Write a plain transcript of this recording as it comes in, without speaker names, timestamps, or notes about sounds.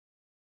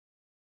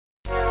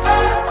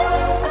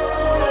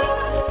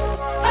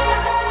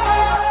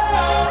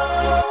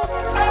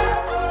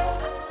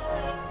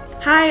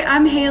Hi,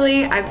 I'm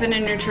Haley. I've been a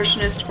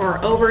nutritionist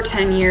for over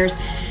 10 years,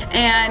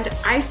 and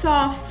I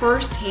saw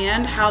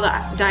firsthand how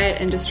the diet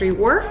industry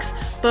works,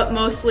 but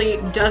mostly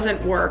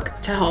doesn't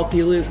work to help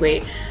you lose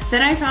weight.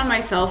 Then I found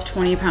myself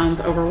 20 pounds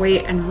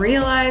overweight and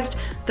realized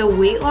the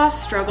weight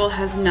loss struggle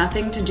has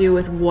nothing to do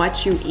with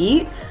what you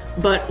eat,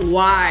 but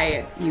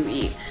why you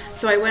eat.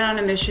 So I went on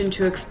a mission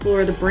to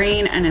explore the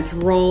brain and its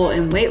role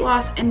in weight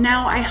loss, and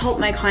now I help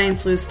my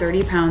clients lose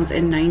 30 pounds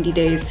in 90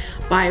 days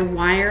by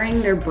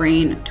wiring their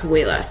brain to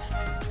weigh less.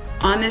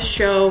 On this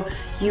show,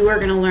 you are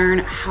going to learn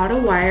how to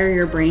wire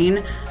your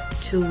brain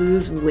to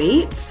lose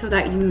weight so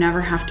that you never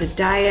have to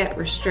diet,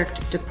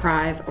 restrict,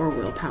 deprive, or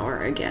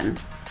willpower again.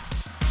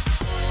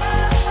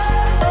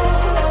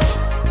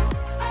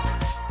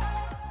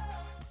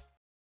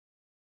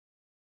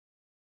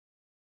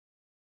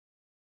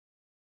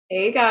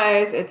 Hey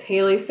guys, it's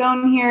Haley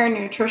Sohn here,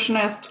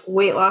 nutritionist,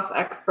 weight loss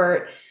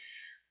expert,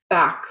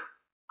 back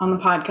on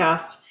the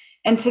podcast.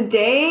 And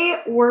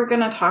today we're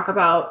going to talk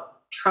about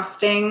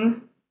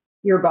trusting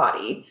your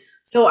body.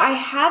 So I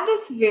had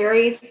this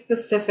very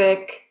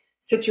specific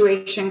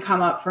situation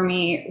come up for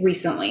me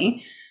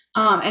recently,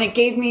 and it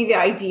gave me the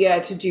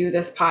idea to do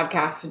this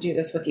podcast, to do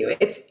this with you.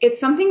 It's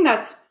something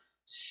that's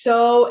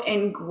so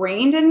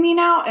ingrained in me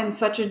now and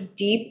such a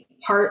deep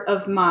part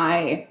of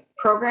my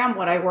program,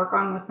 what I work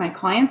on with my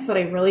clients, that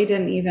I really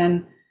didn't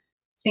even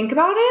think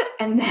about it.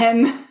 And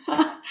then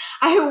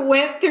I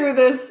went through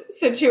this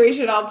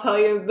situation. I'll tell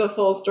you the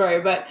full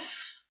story, but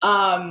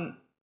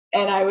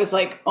and I was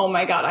like, oh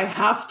my God, I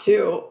have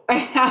to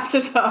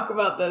talk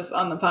about this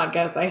on the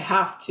podcast. I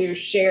have to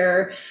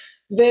share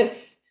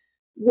this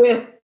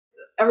with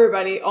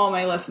everybody, all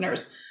my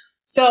listeners.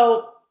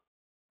 So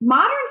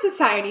modern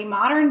society,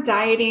 modern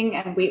dieting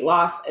and weight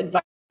loss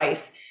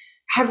advice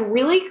have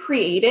really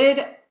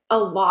created a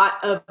lot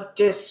of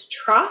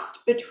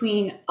distrust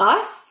between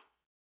us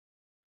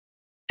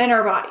and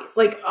our bodies,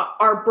 like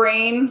our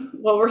brain,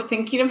 what we're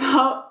thinking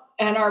about,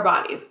 and our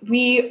bodies.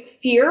 We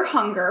fear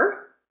hunger.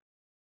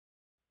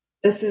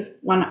 This is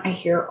one I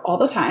hear all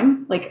the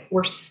time. Like,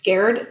 we're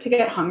scared to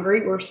get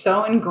hungry. We're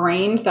so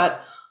ingrained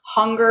that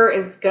hunger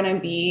is going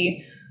to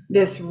be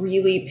this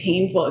really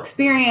painful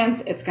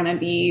experience. It's going to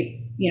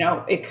be,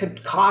 it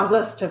could cause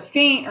us to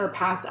faint or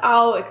pass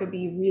out. It could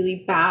be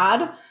really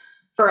bad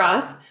for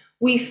us.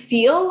 We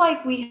feel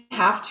like we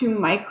have to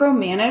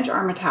micromanage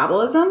our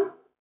metabolism.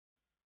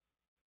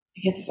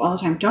 I get this all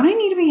the time. Don't I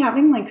need to be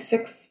having like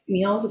 6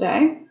 meals a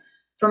day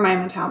for my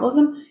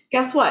metabolism?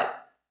 Guess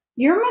what?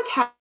 Your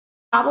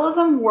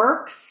metabolism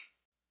works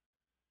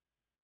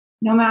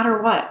no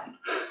matter what.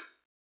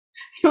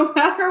 No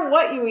matter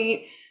what you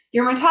eat,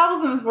 your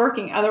metabolism is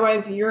working.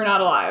 Otherwise, you're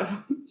not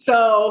alive.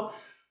 So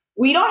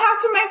we don't have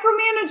to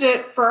micromanage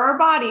it for our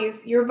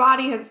bodies. Your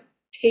body has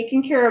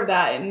taken care of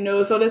that and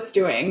knows what it's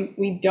doing.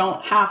 We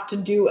don't have to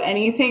do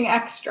anything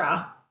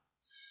extra.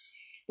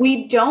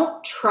 We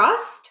don't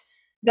trust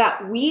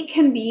that we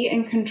can be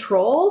in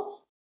control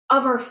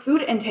of our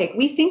food intake.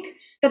 We think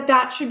that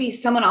that should be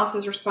someone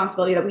else's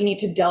responsibility, that we need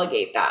to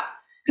delegate that,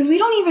 because we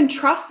don't even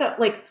trust that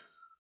like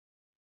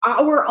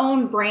our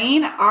own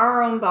brain,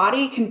 our own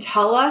body can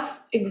tell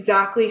us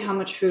exactly how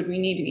much food we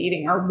need to be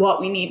eating or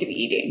what we need to be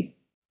eating.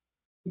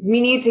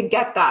 We need to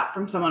get that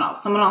from someone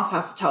else. Someone else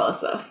has to tell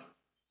us this.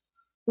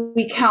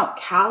 We count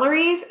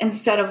calories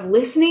instead of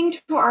listening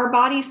to our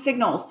body's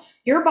signals.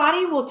 Your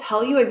body will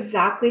tell you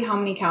exactly how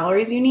many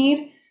calories you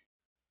need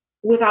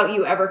without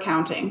you ever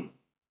counting.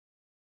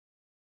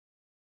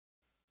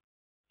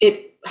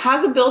 It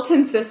has a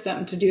built-in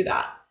system to do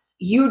that.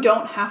 You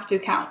don't have to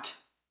count.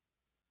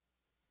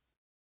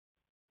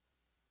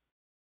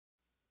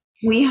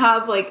 We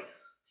have like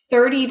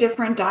 30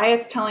 different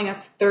diets telling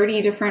us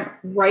 30 different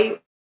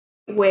right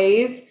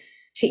ways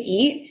to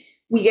eat.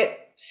 We get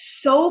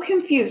so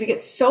confused. We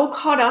get so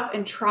caught up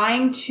in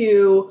trying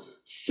to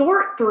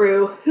sort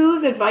through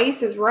whose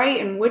advice is right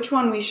and which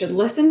one we should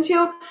listen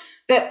to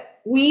that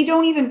we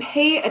don't even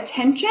pay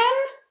attention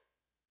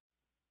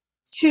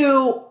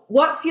to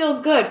what feels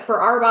good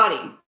for our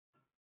body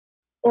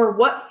or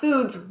what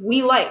foods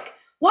we like.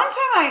 One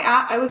time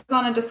I was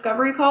on a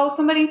discovery call with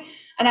somebody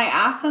and I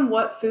asked them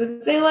what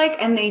foods they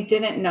like and they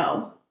didn't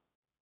know.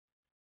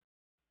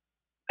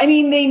 I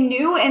mean, they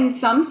knew in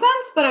some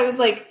sense, but I was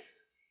like,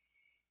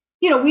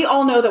 we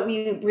all know that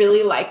we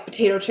really like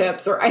potato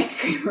chips or ice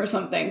cream or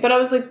something. But I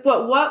was like,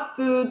 what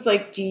foods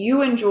like do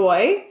you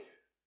enjoy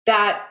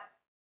that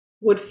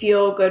would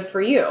feel good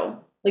for you?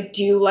 Like,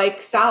 do you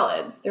like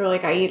salads? They're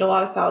like, I eat a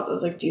lot of salads. I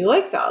was like, do you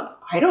like salads?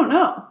 I don't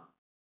know.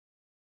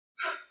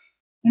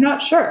 I'm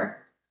not sure.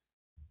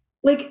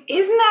 Like,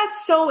 isn't that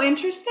so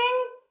interesting?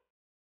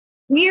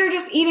 We are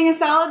just eating a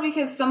salad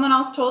because someone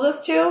else told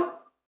us to,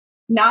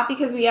 not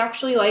because we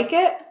actually like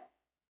it.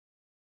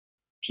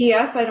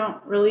 P.S. I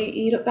don't really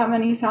eat that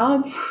many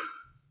salads,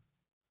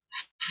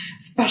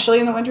 especially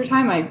in the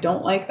wintertime. I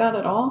don't like that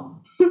at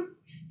all.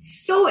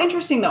 So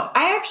interesting though.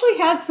 I actually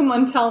had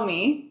someone tell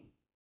me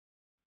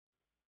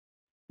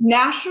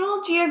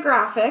National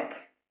Geographic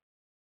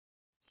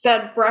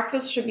said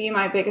breakfast should be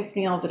my biggest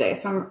meal of the day.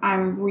 So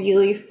I'm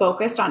really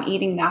focused on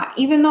eating that.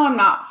 Even though I'm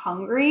not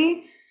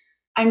hungry,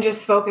 I'm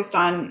just focused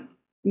on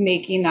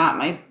making that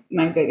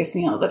my biggest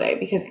meal of the day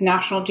because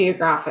National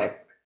Geographic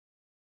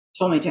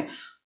told me to.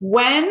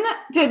 When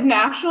did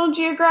National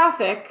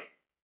Geographic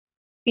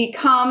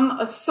become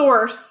a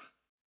source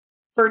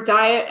for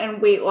diet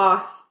and weight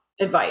loss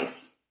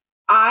advice?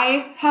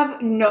 I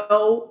have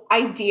no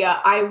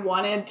idea. I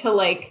wanted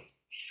to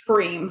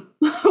scream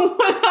when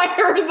I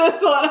heard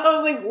this one. I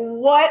was like,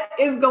 what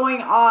is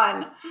going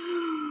on?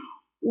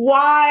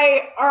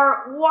 Why?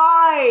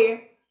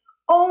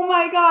 Oh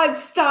my God,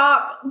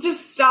 stop.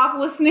 Just stop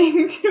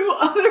listening to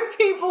other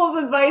people's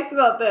advice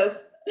about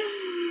this.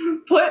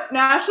 Put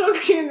National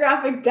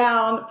Geographic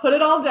down, put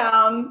it all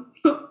down.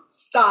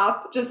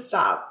 Stop, just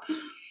stop.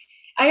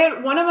 I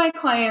had one of my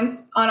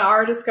clients on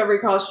our discovery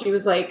call. She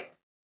was like,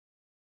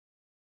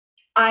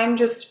 I'm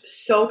just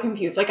so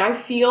confused. I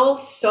feel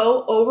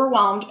so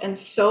overwhelmed and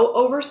so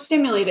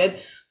overstimulated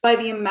by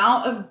the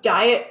amount of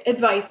diet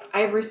advice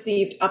I've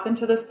received up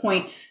until this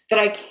point that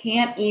I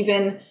can't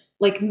even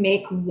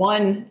make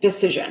one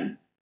decision,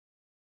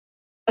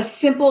 a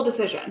simple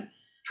decision.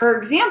 Her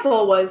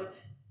example was,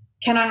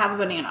 can I have a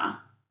banana?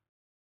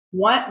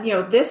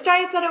 This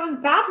diet said it was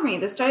bad for me.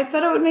 This diet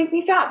said it would make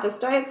me fat. This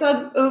diet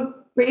said it would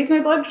raise my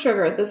blood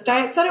sugar. This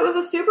diet said it was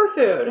a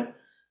superfood.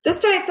 This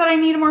diet said I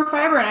needed more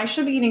fiber and I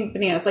should be eating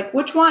bananas.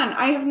 Which one?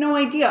 I have no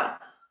idea.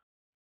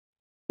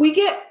 We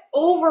get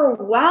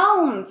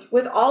overwhelmed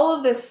with all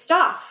of this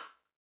stuff,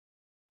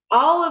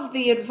 all of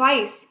the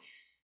advice,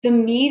 the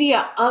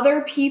media,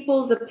 other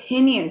people's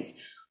opinions,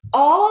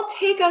 all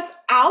take us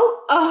out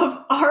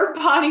of our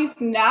body's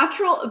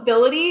natural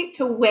ability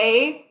to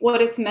weigh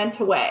what it's meant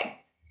to weigh.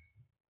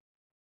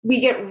 We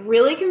get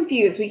really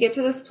confused. We get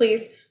to this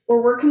place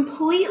where we're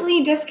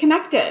completely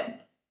disconnected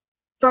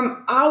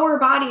from our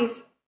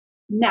body's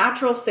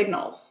natural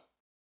signals,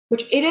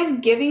 which it is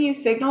giving you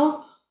signals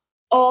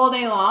all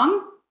day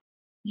long.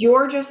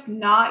 You're just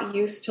not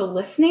used to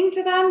listening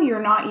to them.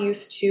 You're not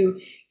used to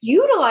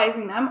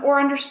utilizing them or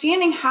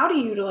understanding how to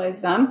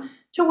utilize them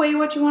to weigh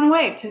what you want to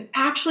weigh, to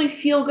actually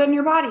feel good in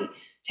your body,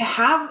 to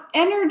have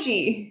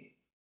energy,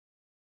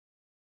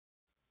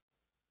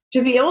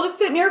 to be able to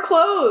fit in your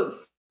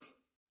clothes.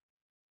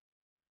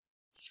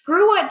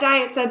 Screw what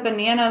diet said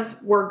bananas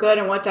were good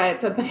and what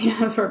diet said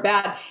bananas were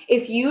bad.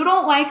 If you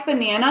don't like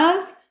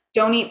bananas,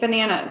 don't eat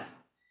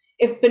bananas.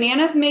 If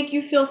bananas make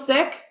you feel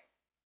sick,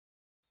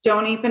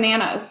 don't eat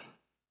bananas.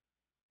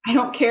 I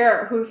don't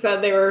care who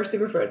said they were a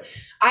superfood.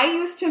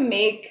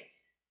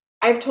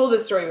 I've told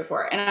this story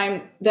before,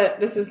 and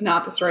this is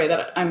not the story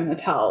that I'm going to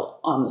tell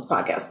on this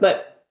podcast,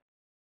 but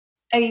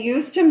I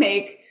used to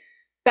make,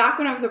 back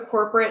when I was a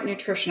corporate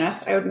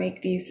nutritionist, I would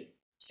make these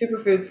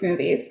superfood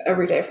smoothies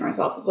every day for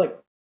myself. It was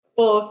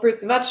full of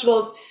fruits and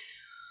vegetables.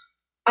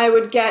 I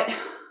would get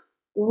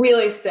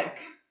really sick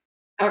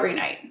every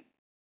night,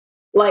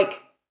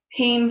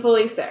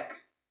 painfully sick.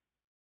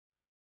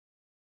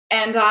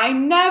 And I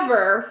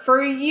never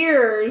for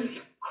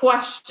years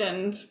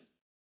questioned,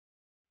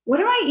 what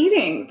am I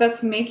eating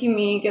that's making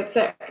me get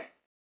sick?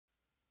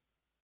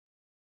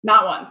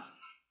 Not once.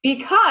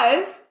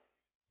 Because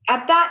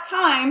at that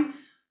time,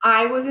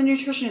 I was a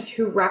nutritionist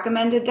who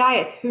recommended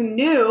diets, who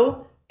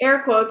knew,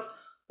 air quotes,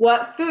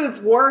 what foods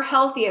were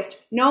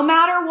healthiest. No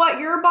matter what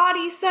your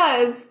body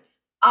says,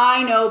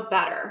 I know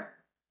better.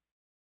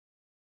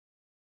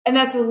 And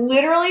that's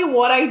literally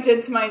what I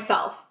did to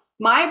myself.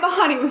 My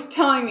body was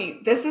telling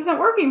me, this isn't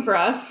working for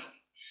us.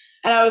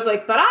 And I was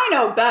like, but I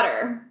know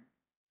better.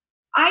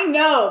 I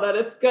know that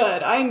it's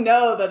good. I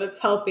know that it's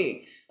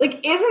healthy.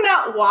 Isn't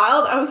that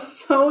wild? I was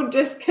so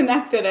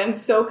disconnected and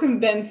so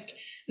convinced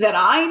that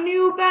I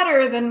knew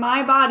better than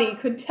my body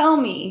could tell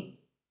me.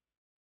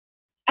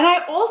 And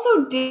I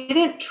also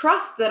didn't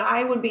trust that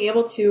I would be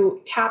able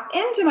to tap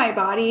into my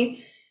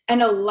body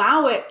and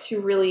allow it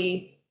to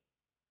really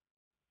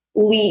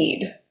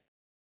lead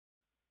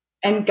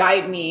and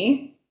guide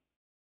me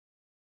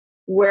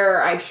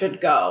where I should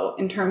go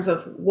in terms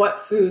of what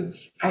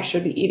foods I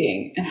should be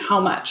eating and how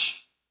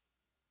much.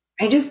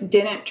 I just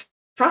didn't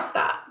trust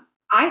that.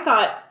 I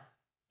thought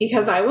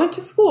because I went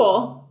to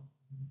school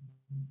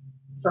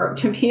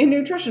to be a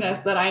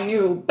nutritionist that I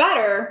knew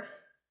better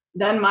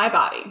than my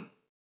body.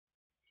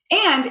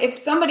 And if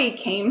somebody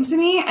came to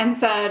me and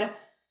said,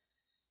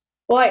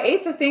 well, I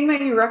ate the thing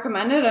that you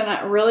recommended and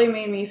it really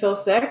made me feel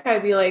sick,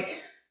 I'd be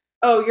like,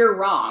 oh, you're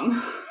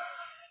wrong.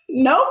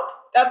 Nope,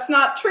 that's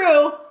not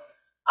true.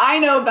 I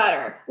know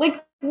better.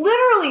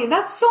 Literally,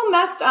 that's so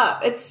messed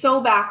up. It's so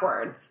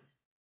backwards.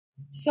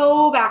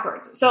 So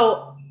backwards.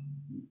 So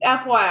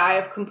FYI,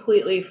 I've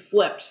completely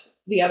flipped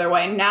the other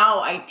way.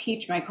 Now I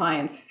teach my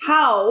clients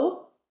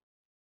how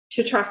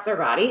to trust their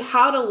body,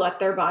 how to let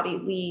their body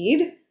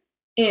lead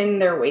in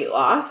their weight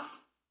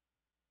loss.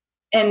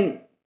 And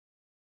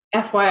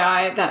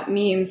FYI, that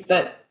means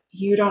that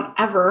you don't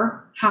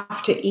ever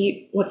have to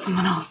eat what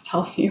someone else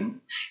tells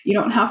you. You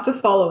don't have to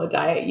follow a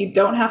diet. You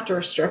don't have to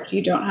restrict.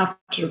 You don't have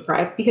to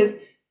deprive because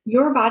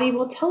your body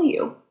will tell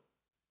you.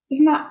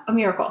 Isn't that a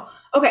miracle?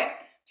 Okay,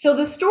 So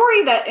the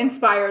story that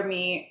inspired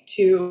me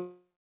to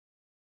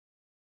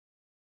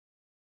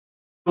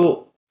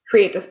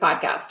create this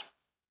podcast.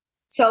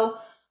 So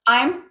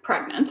I'm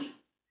pregnant.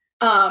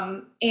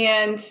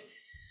 And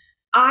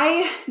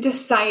I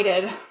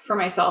decided for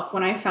myself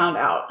when I found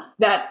out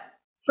that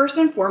first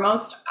and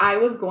foremost, I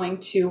was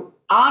going to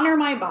honor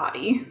my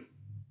body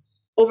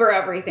over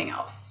everything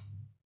else.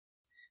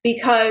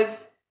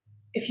 Because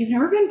if you've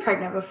never been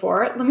pregnant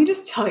before, let me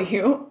just tell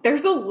you,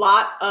 there's a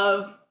lot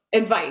of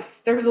advice.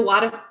 There's a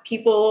lot of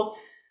people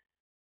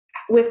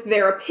with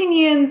their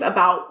opinions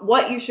about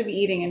what you should be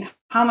eating and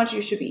how much you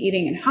should be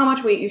eating and how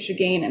much weight you should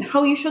gain and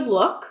how you should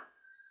look.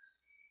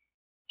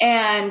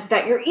 And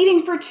that you're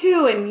eating for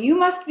two and you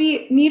must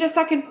need a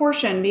second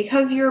portion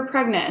because you're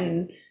pregnant,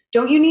 and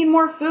don't you need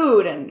more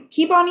food and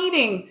keep on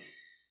eating.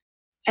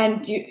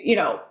 And you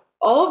know,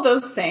 all of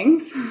those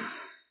things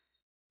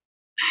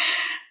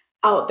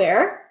out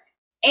there.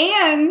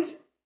 And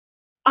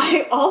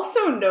I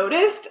also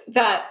noticed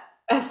that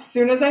as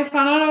soon as I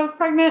found out I was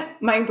pregnant,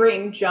 my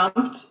brain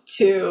jumped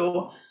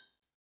to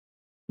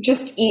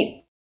just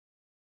eat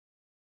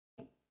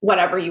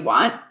whatever you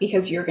want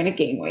because you're going to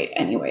gain weight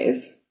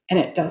anyways, and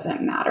it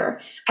doesn't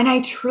matter. And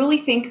I truly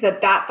think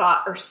that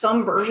thought, or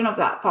some version of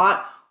that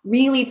thought,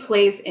 really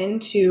plays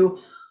into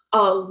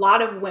a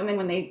lot of women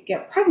when they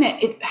get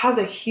pregnant. It has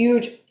a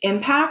huge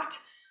impact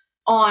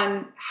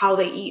on how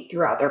they eat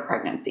throughout their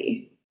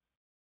pregnancy.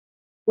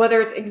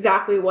 Whether it's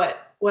exactly what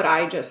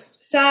I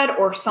just said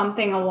or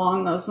something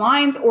along those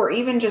lines, or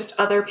even just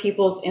other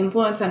people's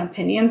influence and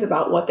opinions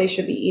about what they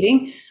should be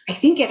eating, I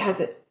think it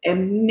has a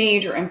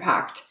major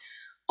impact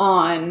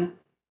on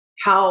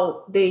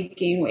how they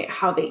gain weight,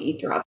 how they eat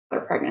throughout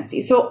their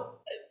pregnancy. So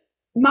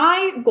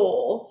my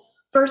goal,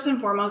 first and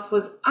foremost,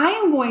 was I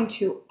am going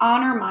to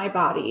honor my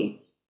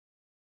body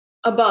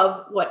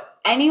above what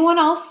anyone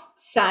else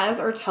says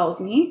or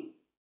tells me.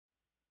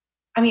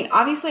 I mean,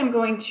 obviously I'm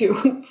going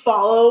to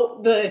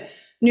follow the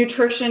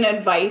nutrition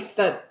advice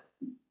that,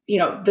 you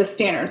know, the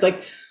standards,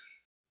 like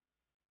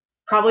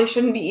probably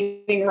shouldn't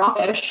be eating raw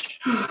fish,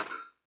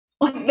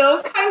 like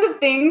those kind of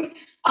things.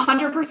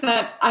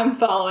 100% I'm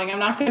following. I'm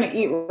not going to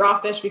eat raw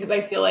fish because I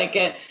feel like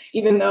it,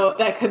 even though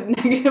that could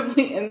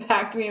negatively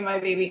impact me and my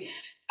baby.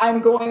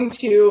 I'm going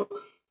to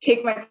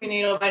take my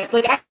prenatal vitamin.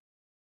 Like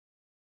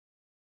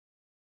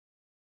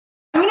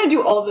I'm going to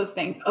do all of those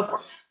things, of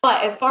course.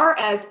 But as far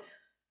as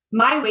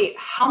my weight,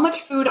 how much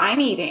food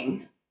I'm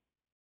eating,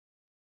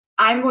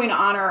 I'm going to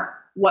honor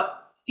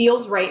what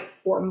feels right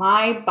for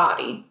my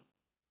body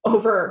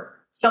over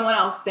someone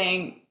else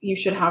saying you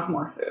should have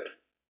more food.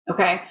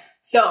 Okay.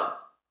 So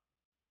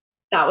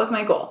that was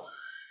my goal.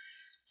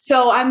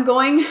 So I'm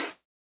going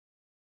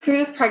through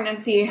this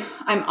pregnancy.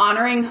 I'm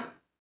honoring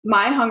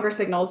my hunger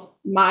signals,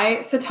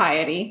 my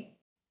satiety,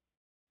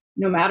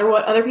 no matter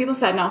what other people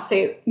said. And I'll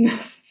say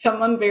this,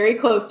 someone very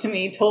close to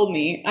me told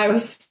me I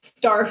was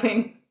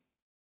starving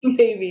the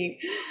baby.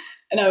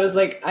 And I was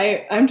like,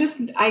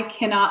 I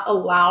cannot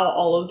allow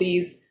all of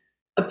these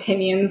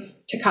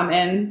opinions to come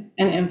in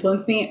and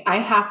influence me. I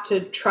have to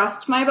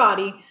trust my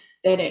body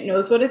that it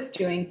knows what it's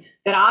doing,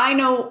 that I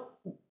know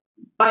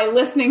by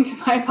listening to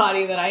my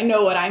body that I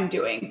know what I'm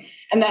doing,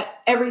 and that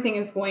everything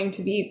is going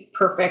to be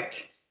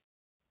perfect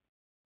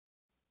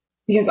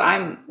because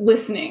I'm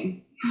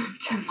listening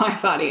to my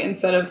body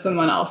instead of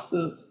someone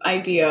else's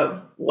idea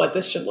of what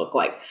this should look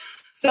like.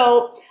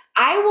 So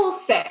I will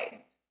say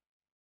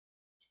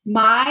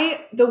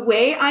the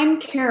way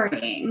I'm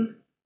carrying,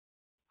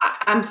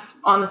 I'm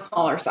on the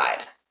smaller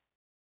side.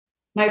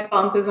 My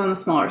bump is on the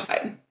smaller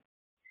side.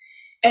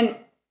 And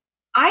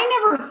I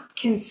never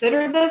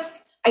considered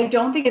this. I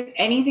don't think it's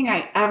anything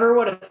I ever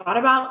would have thought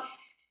about.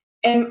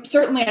 And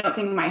certainly I don't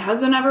think my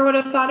husband ever would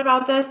have thought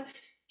about this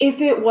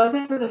if it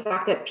wasn't for the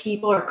fact that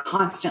people are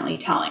constantly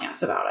telling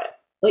us about it.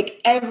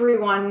 Like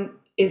everyone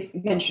is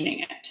mentioning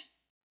it.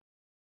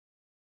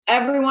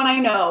 Everyone I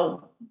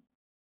know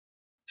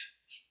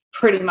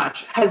pretty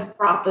much has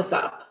brought this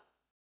up,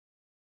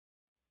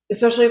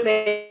 especially if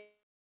they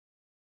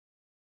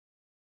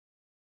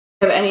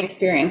have any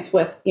experience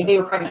with, they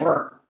were pregnant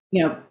or,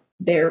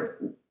 they're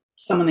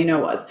someone they know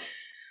was.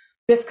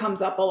 This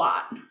comes up a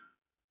lot.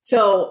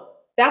 So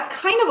that's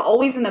kind of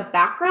always in the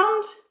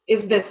background,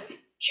 is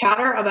this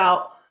chatter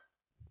about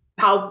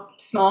how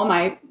small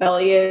my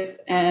belly is.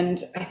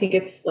 And I think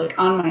it's like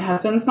on my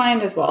husband's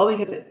mind as well,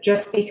 because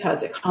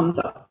it comes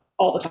up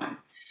all the time.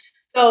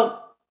 So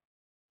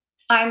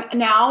I'm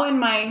now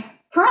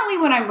currently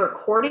when I'm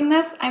recording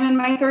this, I'm in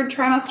my third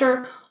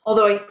trimester.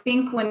 Although I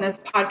think when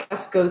this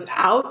podcast goes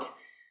out,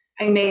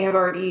 I may have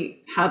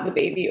already had the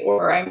baby,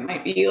 or I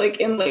might be like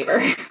in labor.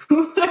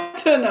 I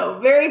don't know,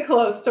 very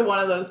close to one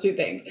of those two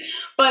things.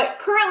 But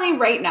currently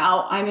right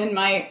now, I'm in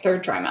my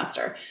third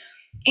trimester.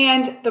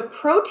 And the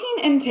protein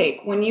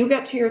intake when you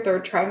get to your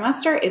third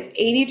trimester is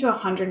 80 to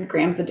 100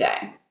 grams a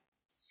day,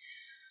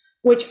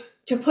 which,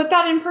 to put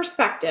that in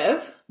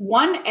perspective,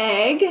 one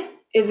egg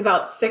is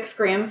about 6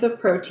 grams of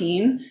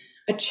protein.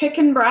 A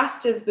chicken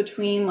breast is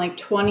between like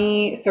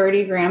 20,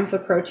 30 grams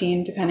of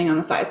protein, depending on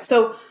the size.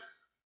 So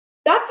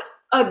that's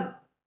a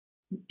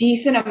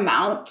decent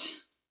amount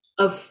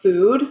of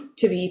food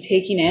to be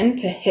taking in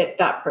to hit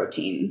that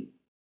protein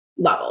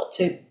level,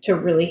 to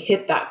really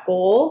hit that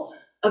goal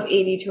of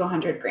 80 to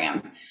 100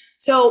 grams.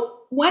 So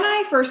when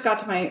I first got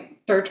to my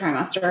third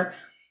trimester,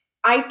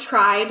 I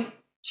tried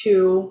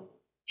to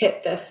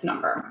hit this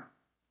number.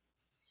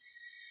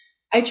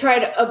 I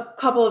tried a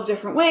couple of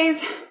different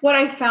ways. What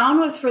I found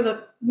was, for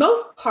the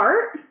most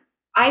part,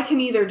 I can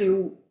either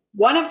do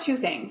one of two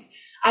things.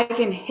 I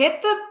can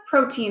hit the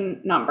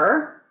protein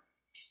number,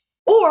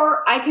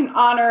 or I can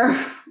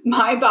honor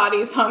my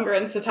body's hunger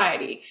and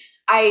satiety.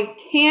 I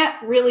can't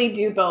really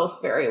do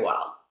both very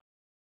well.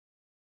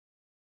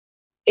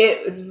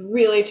 It was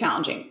really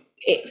challenging.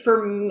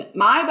 For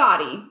my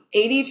body,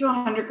 80 to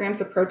 100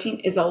 grams of protein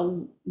is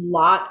a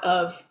lot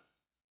of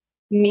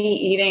me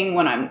eating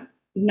when I'm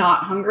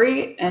not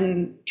hungry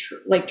and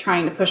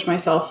trying to push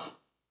myself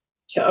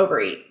to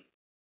overeat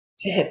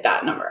to hit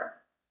that number.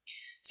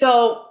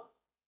 So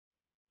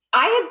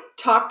I had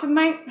talked to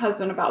my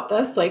husband about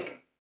this,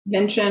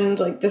 mentioned,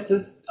 this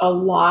is a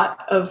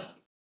lot of,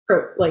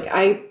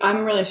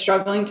 I'm really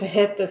struggling to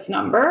hit this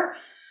number.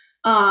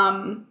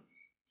 And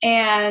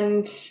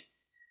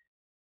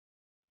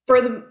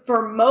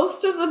for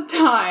most of the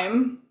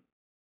time,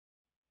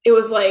 it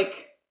was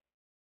like,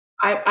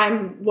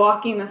 I'm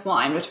walking this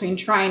line between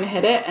trying to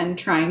hit it and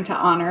trying to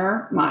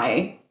honor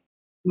my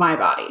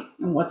body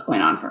and what's going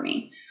on for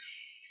me.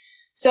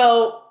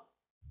 So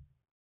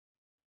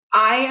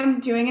I am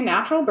doing a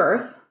natural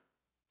birth.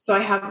 So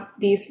I have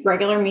these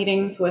regular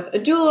meetings with a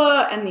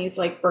doula and these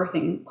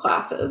birthing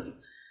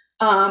classes.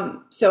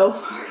 So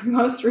our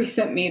most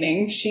recent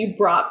meeting, she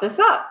brought this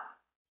up.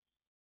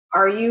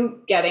 Are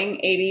you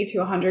getting 80 to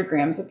 100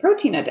 grams of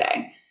protein a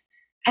day?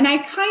 And I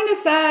kind of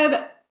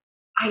said,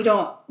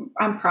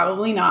 I'm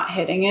probably not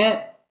hitting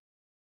it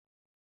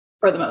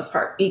for the most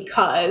part,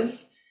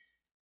 because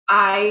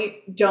I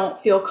don't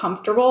feel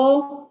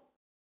comfortable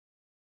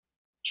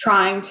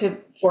trying to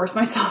force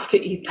myself to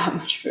eat that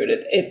much food.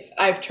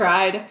 I've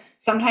tried,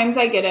 sometimes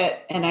I get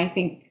it. And I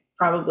think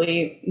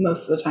probably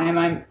most of the time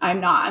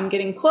I'm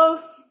getting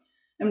close.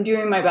 I'm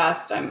doing my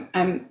best.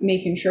 I'm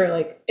making sure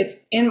it's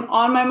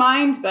on my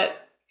mind, but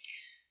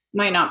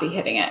might not be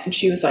hitting it. And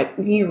she was like,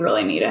 you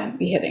really need to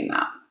be hitting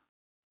that.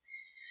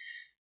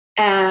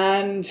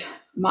 And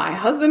my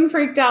husband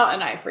freaked out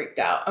and I freaked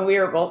out, and we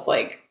were both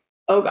like,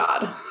 oh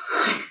God.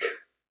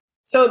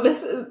 So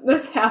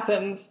this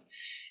happens,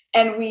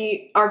 and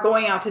we are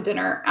going out to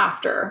dinner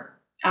after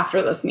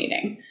this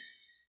meeting.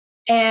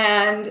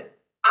 And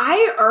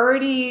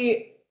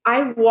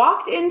I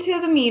walked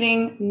into the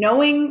meeting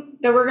knowing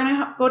that we're going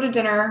to go to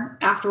dinner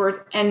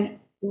afterwards, and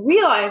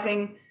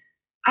realizing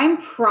I'm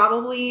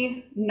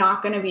probably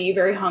not going to be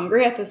very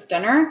hungry at this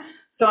dinner.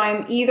 So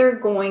I'm either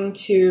going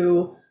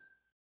to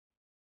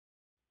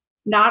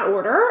not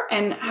order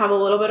and have a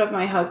little bit of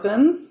my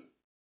husband's,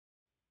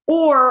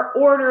 or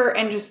order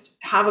and just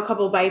have a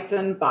couple bites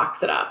and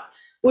box it up,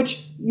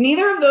 which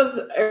neither of those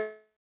are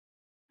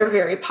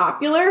very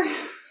popular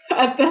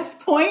at this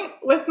point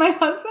with my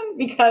husband,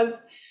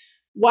 because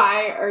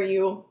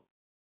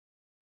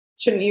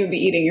shouldn't you be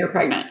eating? You're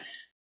pregnant.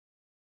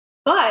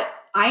 But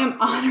I am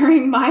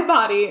honoring my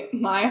body,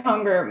 my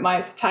hunger,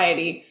 my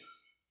satiety.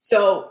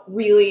 So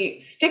really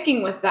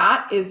sticking with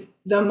that is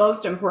the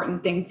most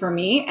important thing for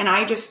me. And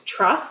I just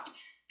trust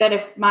that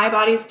if my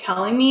body's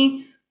telling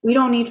me we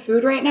don't need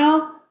food right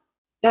now,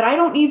 that I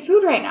don't need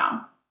food right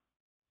now.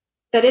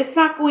 That it's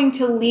not going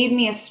to lead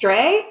me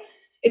astray.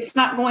 It's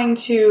not going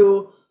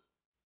to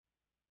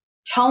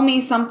tell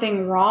me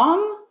something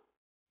wrong.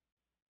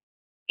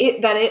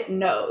 That it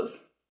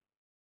knows.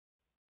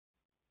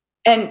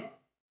 And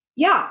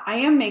yeah, I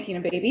am making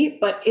a baby,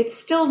 but it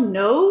still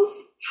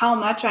knows how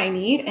much I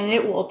need, and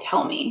it will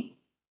tell me.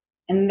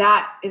 And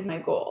that is my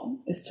goal,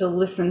 is to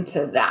listen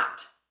to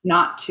that,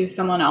 not to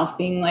someone else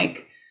being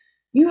like,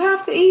 you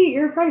have to eat,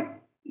 you're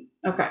pregnant.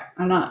 Okay,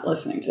 I'm not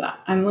listening to that.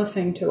 I'm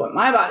listening to what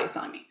my body's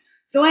telling me.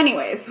 So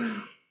anyways,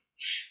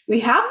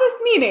 we have this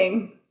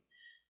meeting.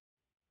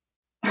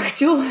 Our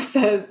doula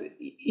says,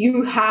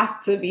 you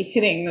have to be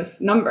hitting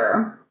this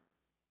number,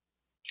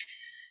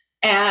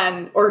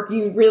 or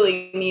you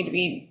really need to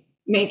be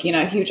making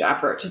a huge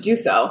effort to do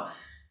so.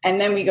 And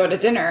then we go to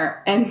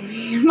dinner, and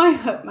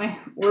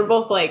we're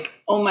both like,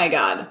 oh my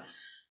God.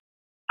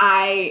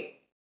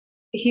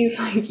 He's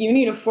like, you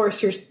need to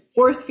force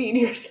feed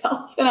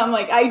yourself. And I'm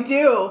like, I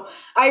do.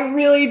 I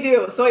really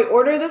do. So I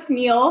order this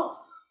meal.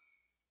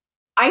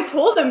 I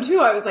told him too,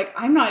 I was like,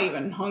 I'm not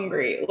even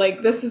hungry.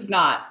 This is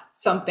not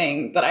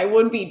something that I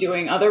would be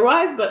doing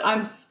otherwise, but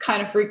I'm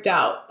kind of freaked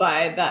out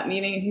by that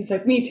meeting. And he's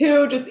like, me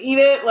too, just eat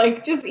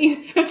it. Just eat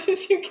as much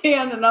as you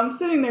can. And I'm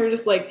sitting there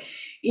just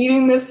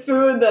eating this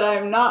food that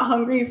I'm not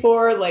hungry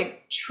for,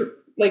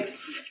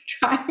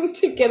 trying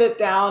to get it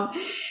down.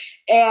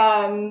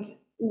 And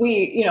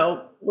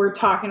we're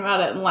talking about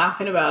it and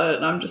laughing about it.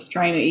 And I'm just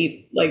trying to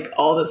eat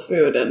all this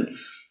food and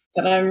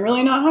that I'm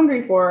really not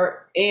hungry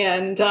for.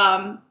 And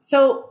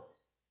so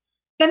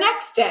the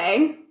next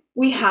day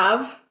we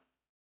have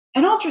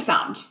an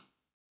ultrasound,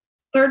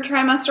 third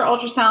trimester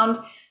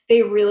ultrasound.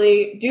 they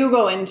really do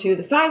go into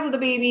the size of the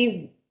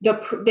baby.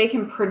 They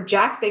can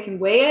project, they can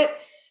weigh it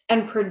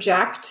and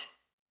project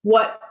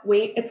what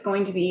weight it's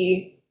going to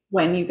be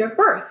when you give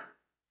birth.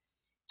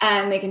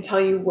 And they can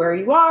tell you where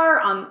you are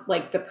on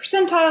like the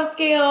percentile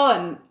scale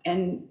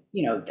and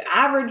the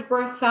average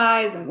birth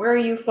size and where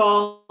you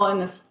fall in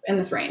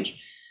this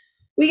range.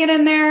 We get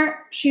in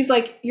there, she's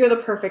like, you're the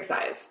perfect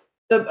size.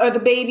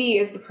 The baby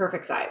is the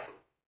perfect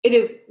size. It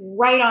is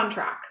right on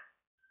track.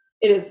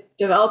 It is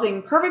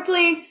developing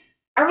perfectly.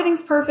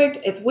 Everything's perfect.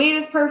 Its weight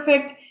is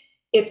perfect.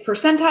 Its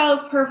percentile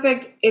is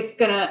perfect. It's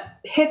going to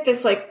hit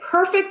this like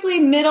perfectly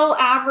middle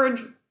average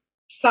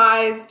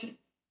sized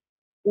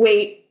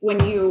weight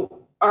when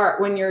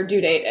your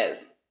due date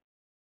is,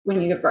 when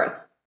you give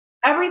birth.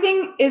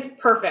 Everything is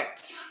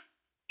perfect.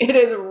 It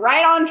is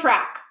right on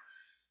track.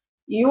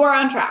 You are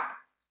on track.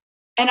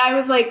 And I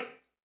was like,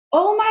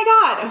 oh my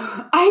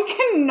God, I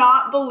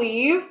cannot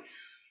believe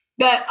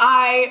that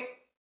I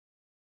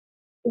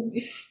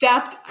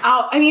stepped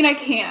out. I mean, I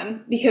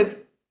can,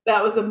 because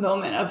that was a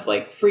moment of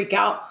like freak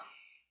out.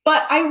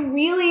 But I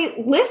really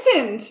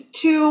listened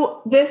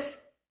to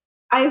this.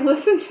 I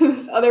listened to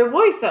this other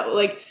voice that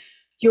like,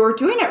 you're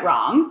doing it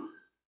wrong.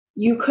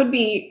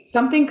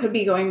 Something could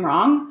be going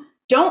wrong.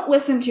 Don't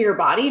listen to your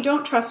body.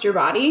 Don't trust your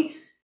body.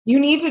 You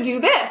need to do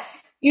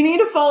this. You need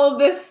to follow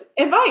this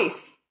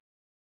advice.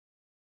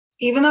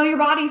 Even though your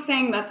body's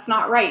saying that's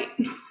not right.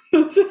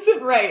 This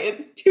isn't right.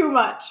 It's too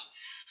much.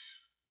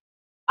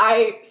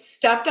 I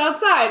stepped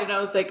outside and I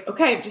was like,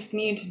 okay, I just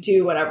need to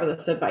do whatever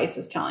this advice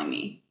is telling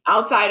me.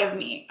 Outside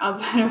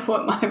of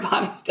what my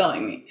body's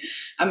telling me.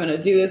 I'm going to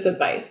do this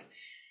advice.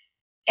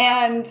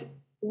 And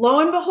lo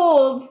and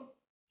behold,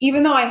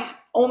 even though I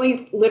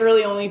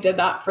literally only did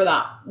that for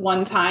that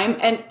one time,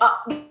 and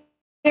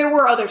there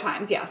were other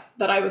times, yes,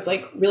 that I was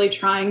like really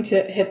trying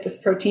to hit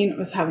this protein. I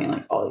was having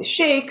like all these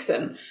shakes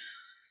and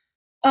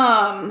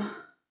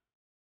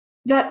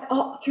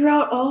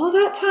throughout all of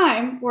that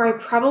time where I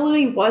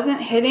probably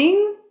wasn't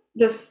hitting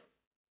this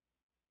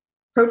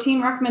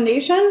protein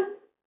recommendation,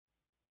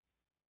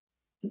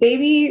 the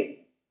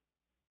baby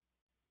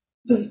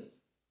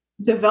was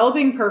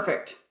developing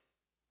perfect.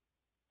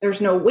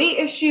 There's no weight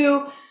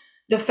issue.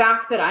 The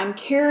fact that I'm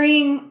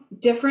carrying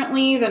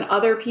differently than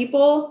other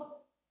people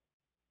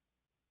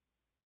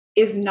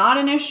is not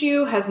an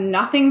issue, has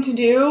nothing to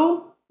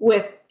do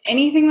with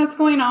anything that's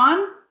going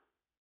on.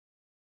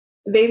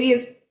 The baby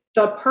is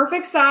the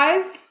perfect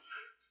size.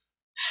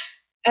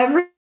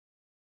 Everything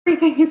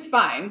is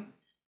fine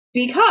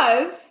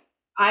because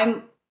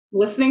I'm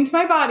listening to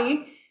my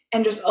body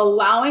and just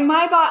allowing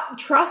my body,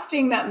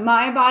 trusting that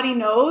my body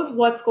knows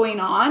what's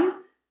going on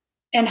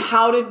and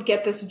how to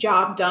get this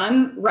job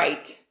done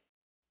right.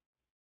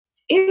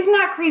 Isn't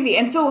that crazy?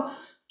 And so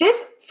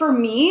this, for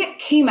me,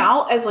 came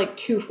out as like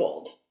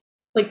twofold.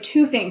 Like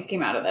two things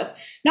came out of this.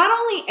 Not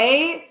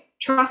only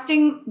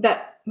trusting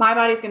that my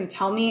body's going to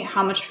tell me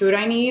how much food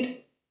I need.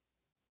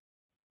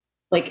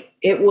 Like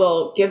it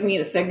will give me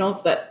the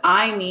signals that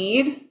I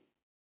need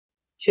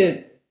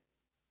to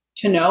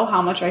know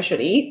how much I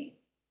should eat.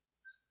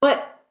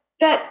 But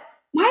that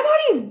my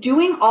body is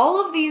doing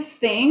all of these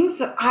things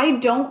that I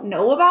don't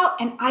know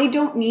about and I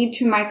don't need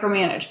to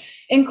micromanage,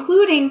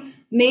 including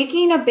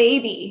making a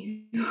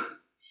baby.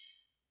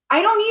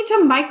 I don't need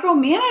to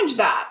micromanage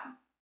that.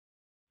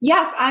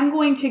 Yes, I'm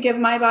going to give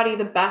my body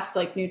the best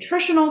like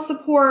nutritional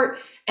support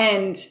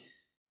and,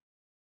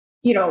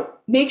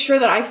 make sure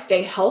that I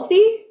stay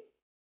healthy.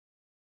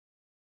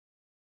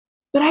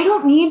 But I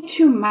don't need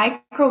to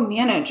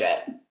micromanage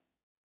it.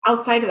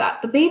 Outside of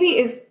that, the baby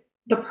is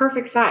the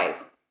perfect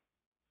size.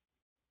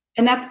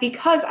 And that's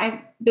because I've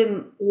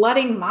been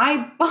letting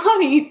my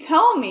body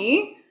tell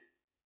me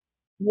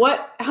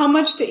how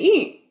much to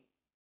eat.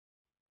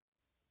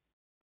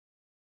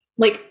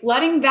 Like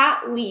letting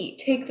that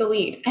take the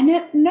lead. And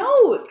it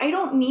knows I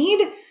don't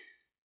need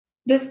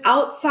this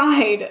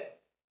outside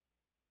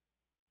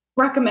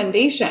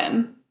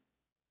recommendation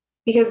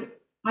because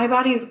my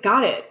body's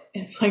got it.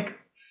 It's like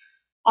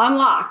on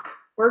lock.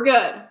 We're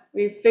good.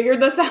 We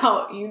figured this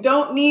out. You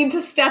don't need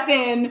to step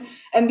in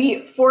and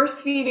be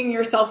force feeding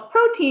yourself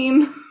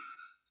protein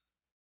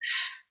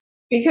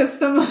because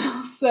someone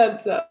else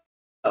said so.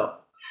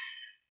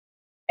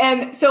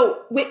 And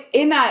so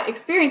in that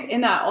experience,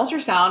 in that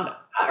ultrasound,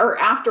 or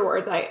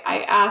afterwards,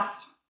 I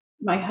asked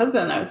my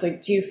husband, I was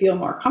like, do you feel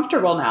more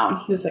comfortable now? And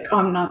he was like, oh,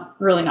 I'm not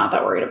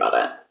that worried about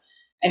it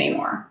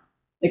anymore.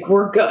 Like,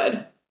 we're good.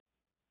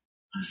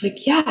 I was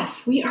like,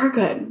 yes, we are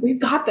good.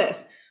 We've got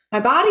this. My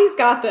body's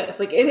got this.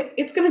 Like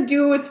it's going to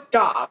do its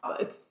job.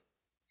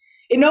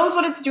 It knows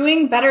what it's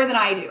doing better than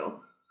I do.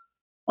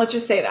 Let's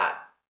just say that.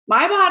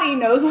 My body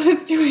knows what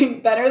it's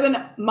doing better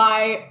than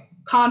my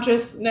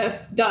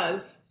consciousness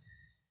does.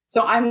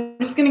 So I'm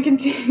just going to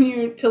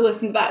continue to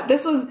listen to that.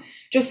 This was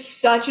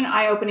just such an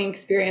eye-opening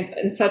experience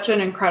and such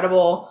an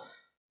incredible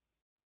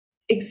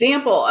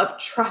example of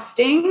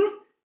trusting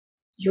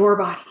your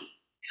body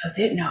because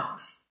it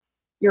knows.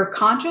 Your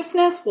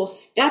consciousness will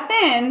step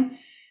in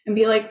and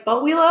be like,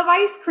 but we love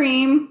ice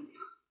cream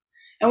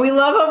and we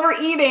love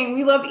overeating.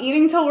 We love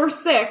eating till we're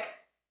sick.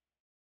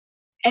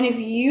 And if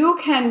you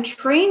can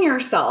train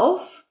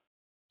yourself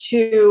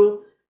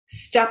to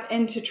step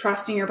into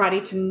trusting your body,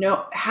 to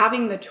know,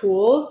 having the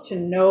tools to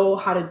know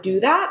how to do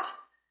that,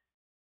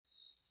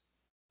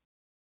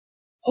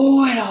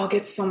 it all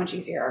gets so much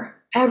easier.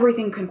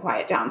 Everything can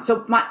quiet down.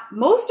 So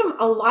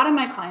a lot of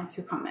my clients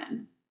who come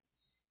in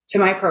to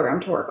my program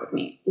to work with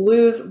me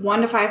lose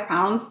 1 to 5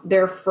 pounds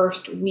their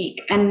first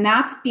week. And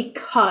that's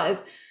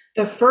because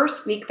the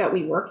first week that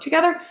we work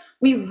together,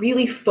 we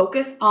really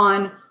focus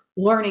on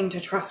learning to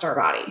trust our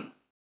body.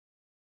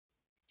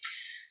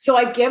 So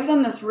I give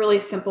them this really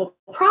simple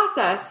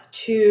process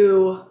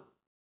to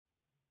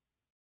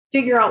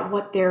figure out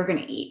what they're going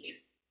to eat.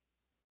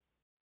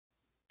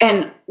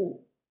 And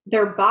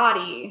their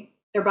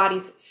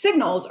body's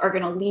signals are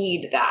going to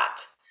lead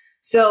that.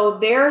 So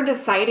they're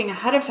deciding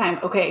ahead of time,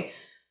 okay,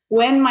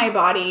 when my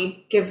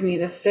body gives me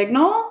this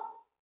signal,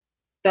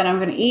 then I'm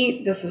going to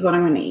eat. This is what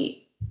I'm going to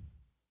eat.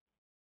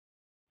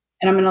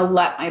 And I'm going to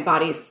let my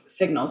body's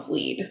signals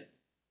lead.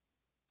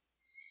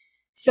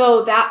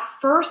 So that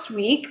first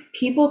week,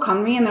 people come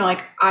to me and they're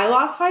like, I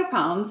lost 5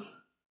 pounds.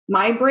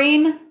 My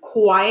brain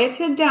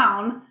quieted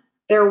down.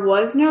 There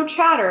was no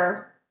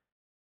chatter.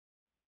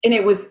 And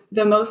it was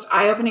the most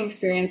eye-opening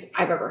experience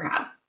I've ever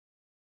had.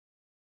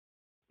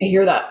 I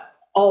hear that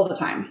all the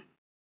time.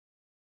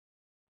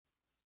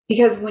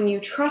 Because when you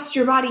trust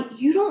your body,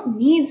 you don't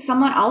need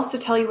someone else to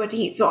tell you what to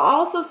eat. So I'll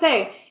also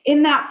say,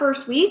 in that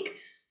first week,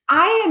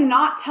 I am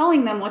not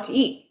telling them what to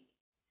eat.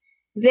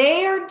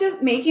 They are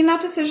just making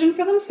that decision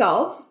for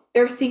themselves.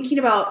 They're thinking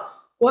about,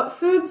 what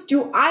foods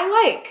do I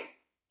like?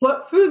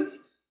 What foods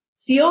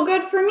feel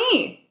good for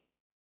me?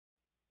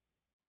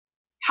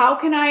 How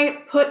can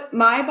I put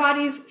my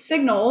body's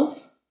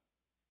signals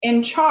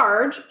in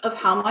charge of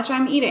how much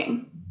I'm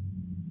eating?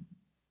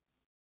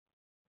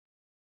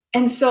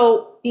 And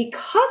so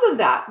because of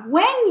that,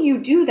 when you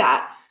do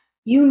that,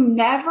 you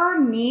never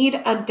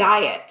need a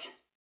diet,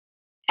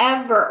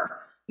 ever.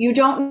 You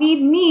don't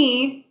need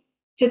me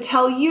to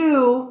tell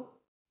you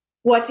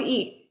what to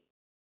eat,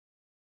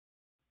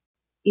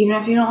 even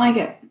if you don't like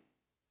it.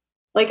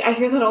 Like, I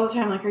hear that all the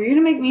time. Like, are you going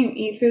to make me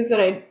eat foods that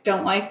I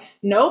don't like?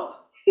 Nope.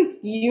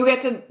 You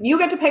get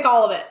to pick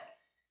all of it.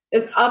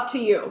 It's up to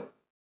you.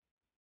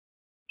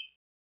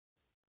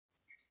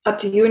 Up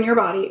to you and your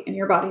body and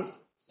your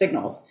body's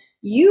signals.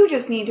 You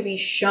just need to be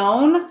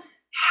shown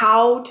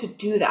how to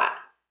do that,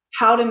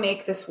 how to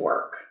make this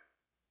work.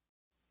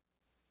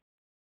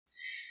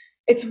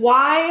 It's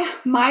why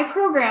my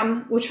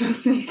program, which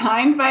was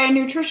designed by a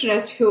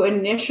nutritionist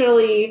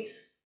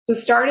who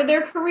started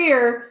their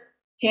career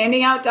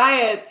handing out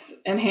diets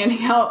and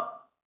handing out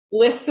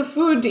lists of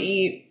food to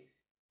eat,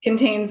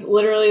 contains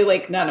literally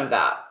like none of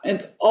that.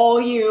 It's all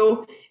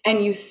you,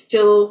 and you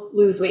still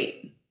lose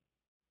weight.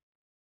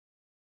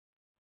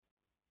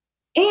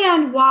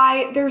 And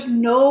why there's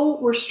no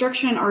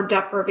restriction or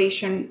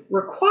deprivation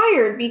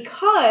required,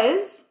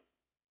 because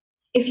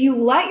if you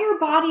let your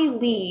body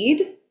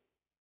lead,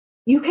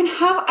 you can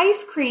have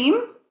ice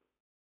cream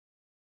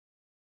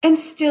and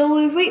still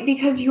lose weight,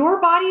 because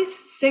your body's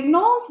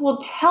signals will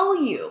tell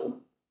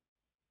you,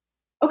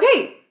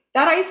 okay,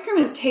 that ice cream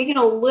is taking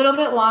a little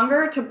bit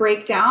longer to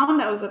break down.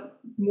 That was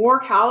more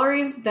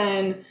calories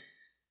than,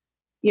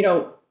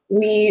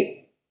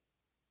 we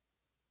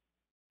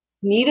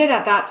needed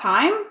at that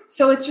time.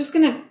 So it's just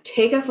going to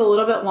take us a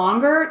little bit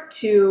longer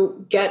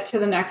to get to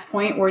the next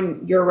point where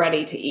you're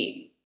ready to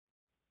eat.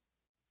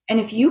 And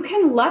if you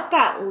can let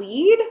that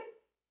lead,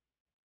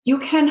 you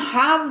can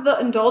have the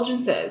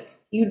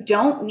indulgences. You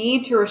don't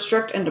need to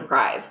restrict and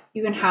deprive.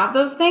 You can have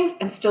those things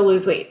and still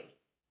lose weight,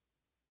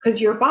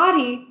 because your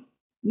body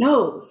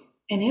knows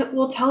and it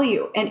will tell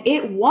you, and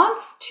it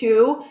wants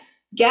to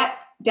get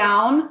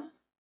down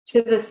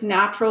to this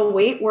natural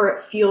weight where it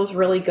feels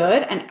really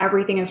good and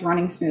everything is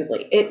running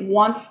smoothly. It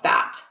wants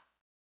that.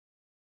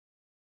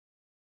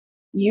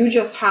 You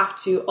just have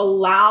to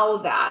allow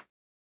that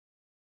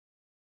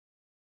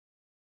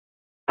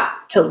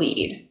to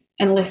lead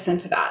and listen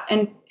to that,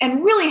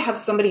 and really have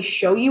somebody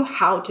show you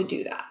how to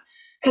do that.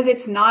 Because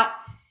it's not,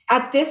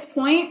 at this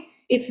point,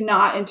 it's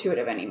not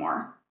intuitive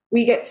anymore.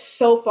 We get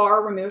so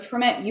far removed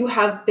from it. You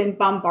have been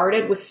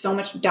bombarded with so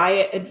much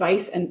diet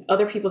advice and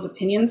other people's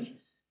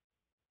opinions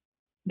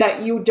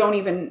that you don't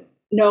even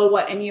know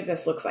what any of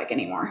this looks like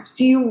anymore.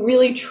 So you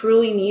really,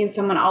 truly need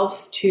someone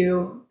else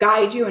to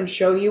guide you and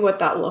show you what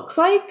that looks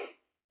like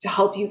to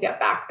help you get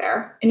back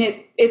there.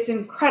 And it's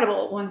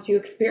incredible once you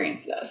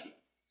experience this.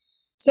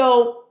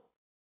 So,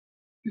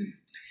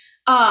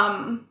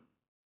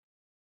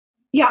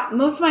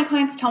 most of my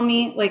clients tell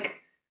me,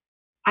 like,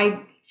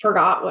 I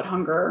forgot what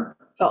hunger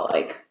felt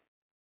like.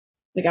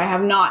 Like, I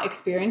have not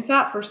experienced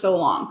that for so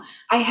long.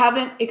 I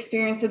haven't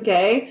experienced a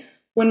day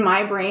when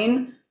my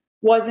brain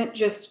wasn't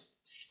just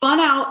spun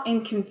out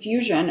in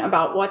confusion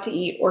about what to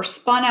eat, or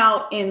spun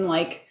out in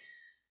like,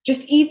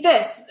 just eat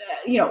this,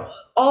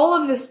 all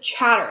of this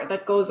chatter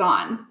that goes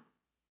on.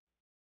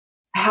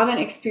 I haven't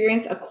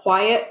experienced a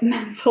quiet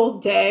mental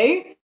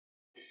day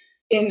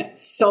in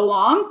so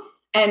long.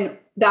 And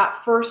that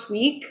first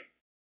week,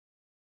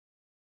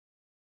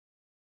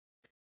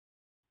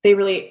 they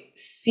really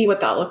see what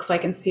that looks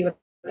like and see what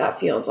that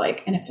feels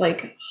like. And it's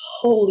like,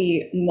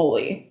 holy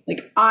moly.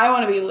 Like, I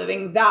want to be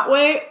living that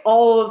way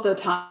all of the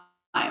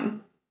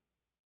time,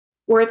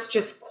 where it's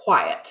just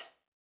quiet.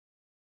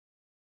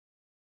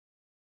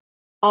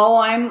 All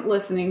I'm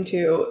listening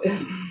to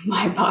is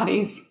my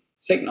body's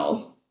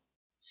signals.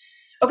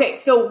 Okay,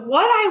 so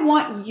what I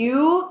want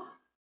you,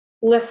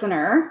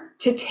 listener,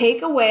 to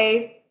take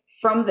away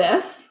from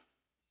this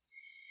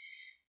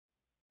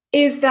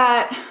is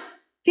that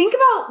think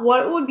about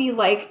what it would be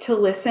like to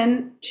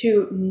listen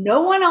to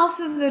no one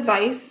else's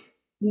advice,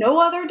 no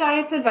other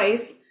diet's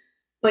advice,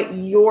 but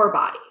your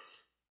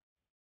body's.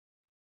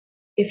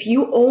 If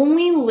you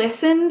only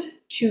listened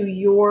to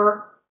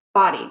your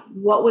body,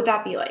 what would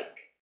that be like?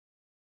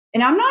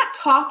 And I'm not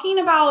talking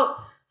about,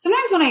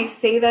 sometimes when I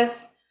say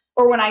this,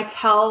 or when I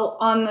tell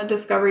on the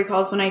discovery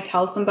calls, when I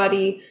tell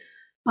somebody,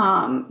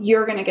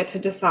 you're going to get to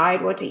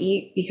decide what to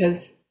eat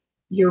because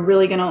you're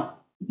really going to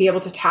be able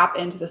to tap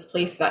into this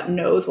place that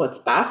knows what's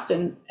best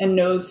and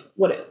knows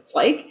what it's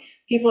like.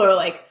 People are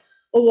like,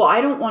 oh, well, I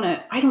don't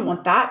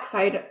want that because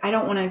I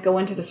don't want to go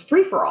into this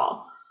free for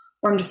all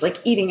where I'm just like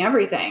eating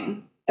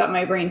everything that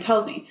my brain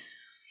tells me.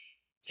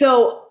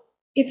 So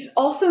it's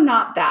also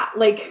not that.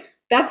 Like,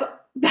 that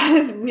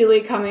is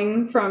really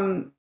coming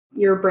from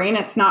your brain.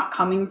 It's not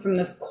coming from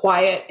this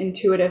quiet,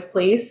 intuitive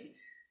place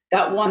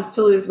that wants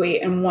to lose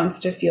weight and wants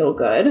to feel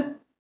good.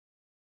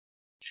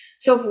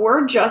 So if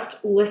we're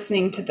just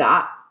listening to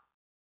that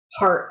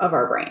part of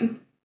our brain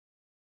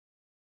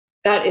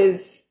that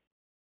is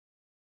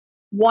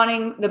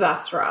wanting the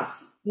best for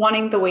us,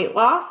 wanting the weight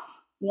loss,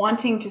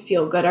 wanting to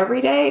feel good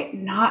every day,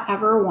 not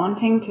ever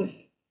wanting to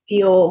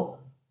feel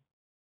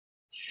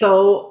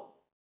so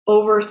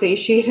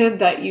oversatiated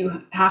that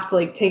you have to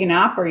like take a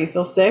nap or you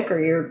feel sick or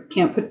you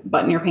can't put a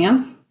button in your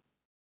pants.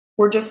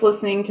 We're just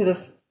listening to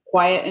this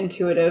quiet,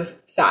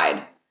 intuitive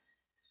side.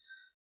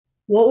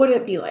 What would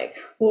it be like?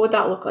 What would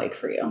that look like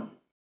for you?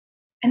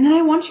 And then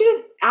I want you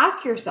to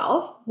ask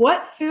yourself,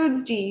 what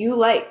foods do you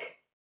like?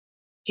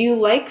 Do you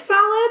like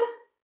salad?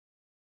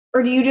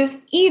 Or do you just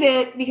eat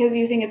it because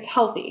you think it's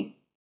healthy?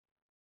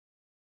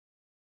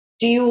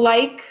 Do you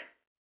like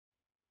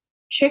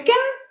chicken?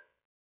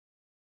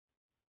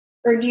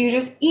 Or do you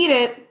just eat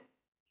it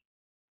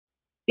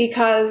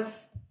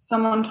because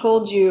someone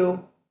told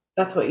you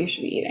that's what you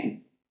should be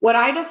eating? What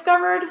I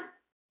discovered,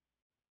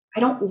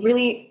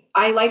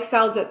 I like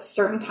salads at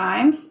certain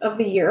times of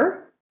the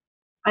year.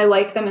 I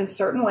like them in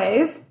certain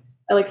ways.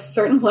 I like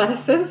certain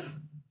lettuces,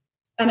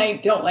 and I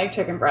don't like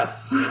chicken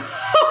breasts.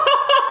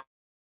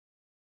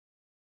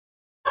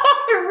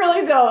 I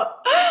really don't.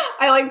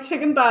 I like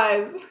chicken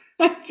thighs.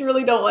 I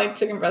really don't like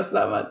chicken breasts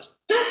that much.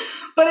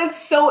 But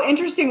it's so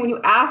interesting when you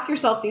ask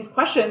yourself these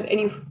questions and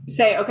you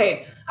say,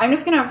 okay, I'm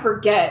just going to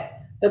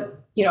forget that,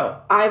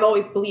 I've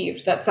always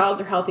believed that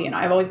salads are healthy and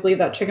I've always believed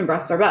that chicken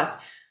breasts are best.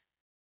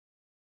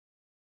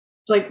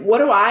 It's like, what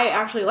do I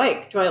actually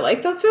like? Do I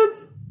like those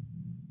foods?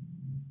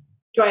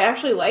 Do I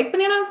actually like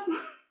bananas?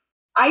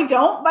 I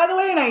don't, by the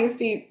way, and I used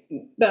to eat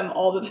them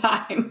all the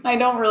time. I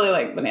don't really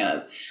like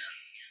bananas.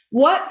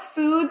 What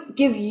foods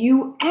give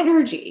you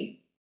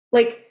energy?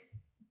 Like,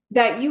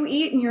 that you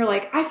eat and you're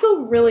like, I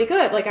feel really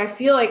good. Like, I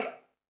feel like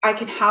I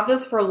can have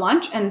this for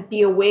lunch and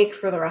be awake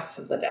for the rest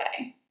of the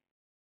day.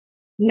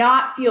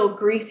 Not feel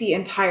greasy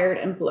and tired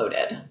and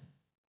bloated.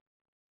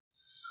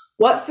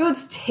 What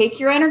foods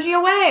take your energy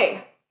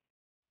away?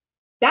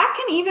 That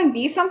can even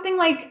be something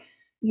like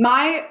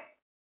my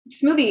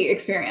smoothie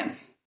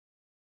experience.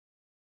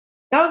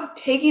 That was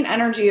taking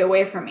energy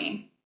away from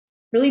me.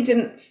 Really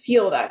didn't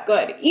feel that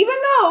good, even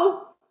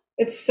though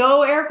it's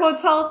so air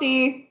quotes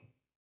healthy.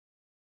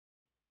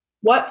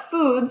 What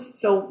foods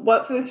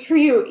for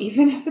you,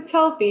 even if it's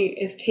healthy,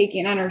 is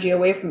taking energy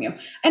away from you?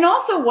 And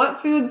also what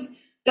foods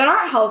that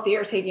aren't healthy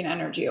are taking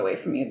energy away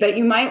from you that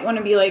you might want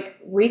to be like,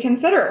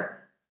 reconsider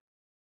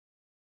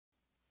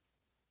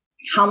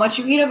how much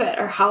you eat of it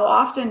or how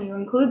often you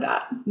include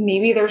that.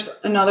 Maybe there's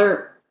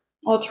another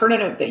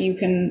alternative that you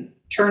can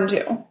turn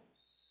to.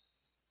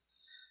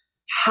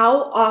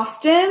 How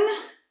often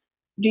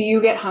do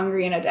you get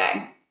hungry in a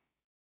day?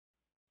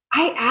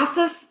 I asked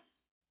this.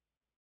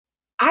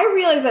 I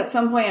realized at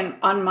some point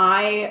on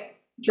my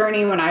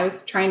journey when I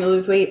was trying to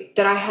lose weight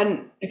that I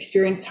hadn't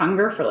experienced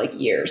hunger for like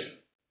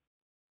years.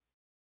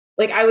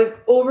 Like, I was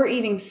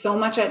overeating so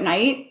much at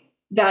night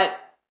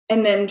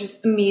and then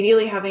just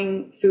immediately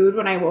having food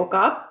when I woke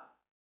up,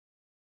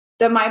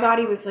 that my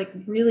body was like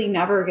really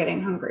never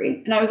getting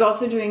hungry. And I was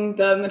also doing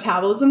the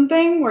metabolism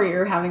thing where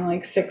you're having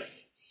like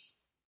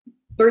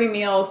 3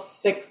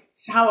 meals, 6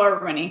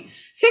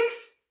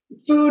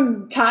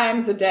 food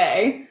times a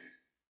day.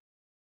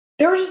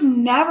 There was just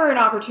never an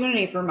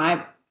opportunity for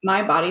my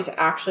body to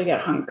actually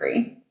get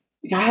hungry.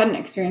 Like, I hadn't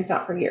experienced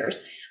that for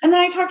years. And then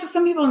I talked to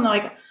some people and they're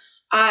like,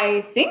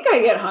 I think I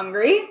get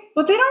hungry,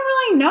 but they don't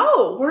really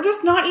know. We're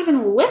just not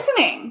even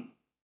listening,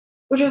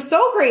 which is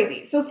so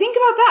crazy. So think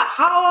about that.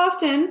 How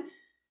often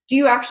do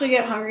you actually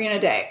get hungry in a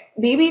day?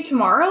 Maybe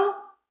tomorrow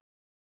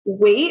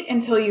wait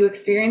until you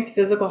experience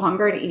physical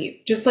hunger to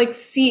eat. Just like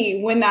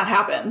see when that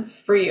happens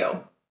for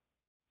you.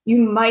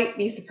 You might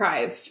be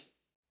surprised.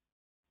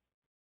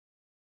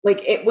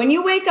 Like when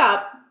you wake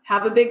up,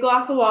 have a big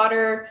glass of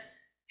water,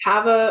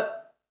 have a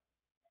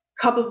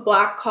cup of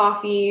black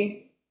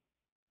coffee,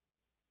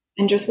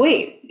 and just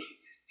wait.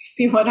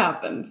 See what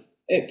happens.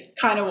 It's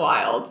kind of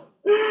wild.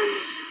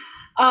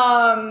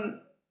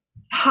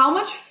 How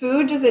much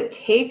food does it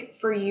take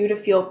for you to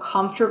feel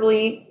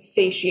comfortably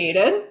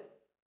satiated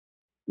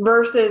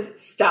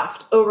versus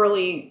stuffed,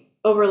 overly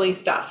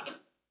stuffed?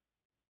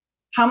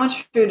 How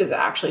much food does it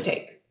actually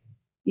take?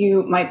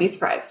 You might be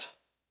surprised.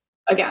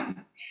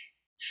 Again,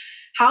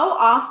 how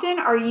often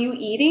are you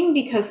eating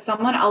because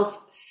someone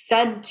else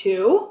said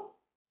to,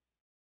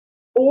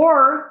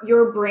 or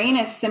your brain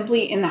is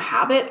simply in the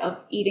habit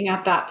of eating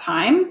at that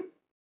time?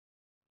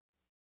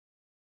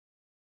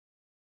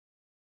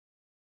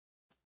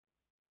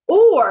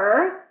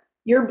 Or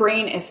your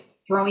brain is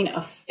throwing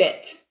a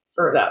fit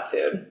for that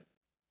food?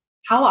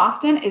 How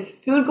often is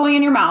food going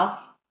in your mouth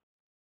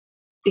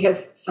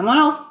because someone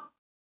else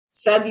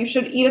said you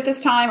should eat at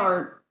this time,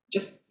 or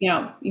just, you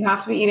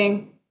have to be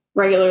eating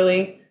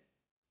regularly,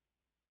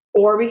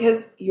 or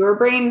because your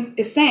brain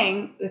is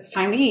saying it's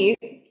time to eat,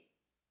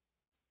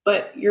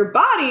 but your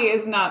body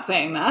is not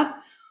saying that,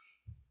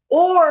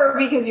 or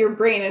because your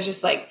brain is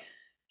just like,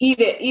 eat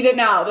it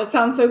now. That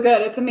sounds so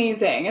good. It's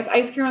amazing. It's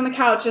ice cream on the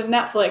couch and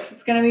Netflix.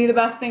 It's going to be the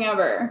best thing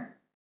ever.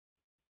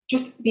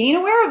 Just being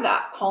aware of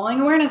that, calling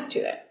awareness to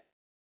it.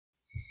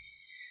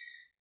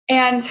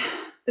 And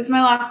this is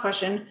my last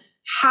question.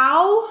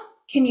 How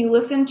can you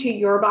listen to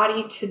your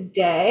body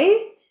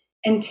today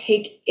and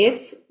take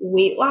its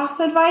weight loss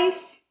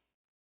advice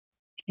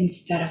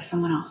instead of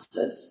someone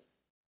else's?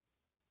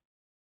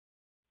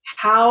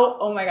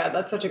 Oh my God,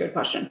 that's such a good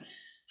question.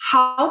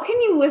 How can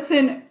you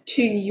listen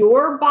to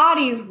your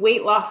body's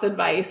weight loss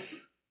advice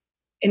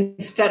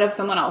instead of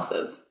someone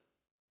else's?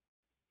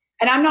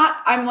 And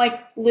I'm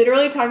like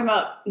literally talking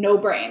about no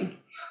brain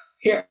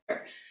here.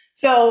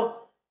 So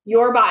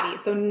your body,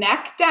 so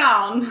neck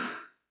down,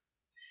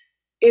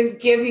 is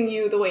giving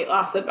you the weight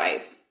loss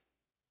advice.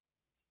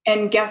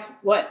 And guess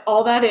what?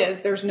 All that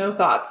is, there's no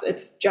thoughts.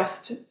 It's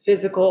just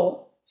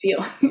physical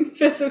feeling,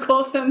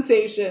 physical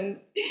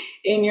sensations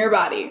in your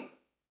body,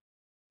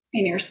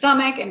 in your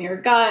stomach, in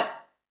your gut,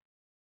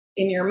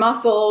 in your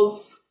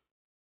muscles.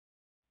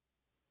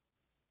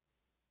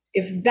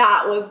 If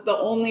that was the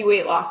only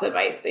weight loss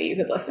advice that you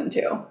could listen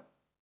to.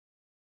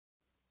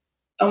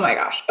 Oh my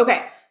gosh.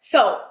 Okay.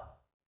 So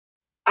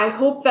I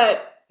hope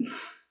that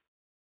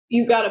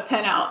you got a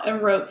pen out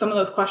and wrote some of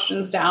those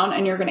questions down,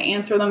 and you're going to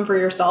answer them for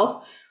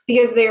yourself,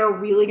 because they are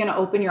really going to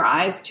open your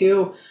eyes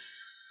to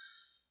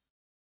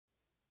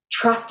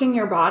trusting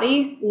your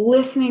body,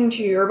 listening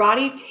to your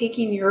body,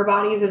 taking your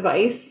body's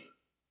advice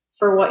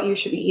for what you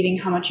should be eating,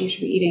 how much you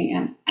should be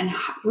eating, and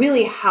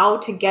really how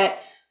to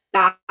get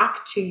back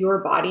to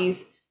your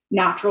body's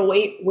natural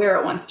weight where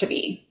it wants to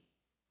be.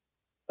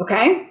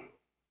 Okay?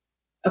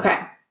 Okay.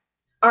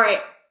 All right.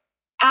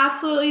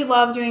 Absolutely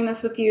love doing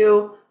this with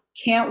you.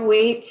 Can't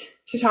wait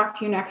to talk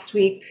to you next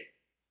week.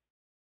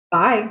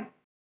 Bye.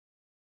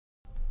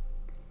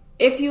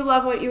 If you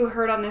love what you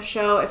heard on this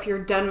show, if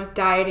you're done with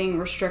dieting,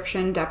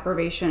 restriction,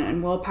 deprivation,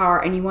 and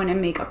willpower, and you want to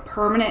make a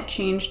permanent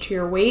change to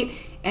your weight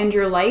and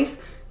your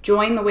life,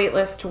 join the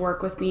waitlist to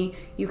work with me.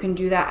 You can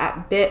do that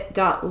at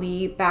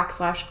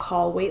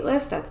bit.ly/call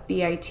waitlist. That's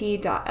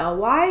bit.ly/call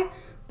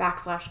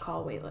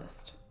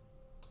waitlist.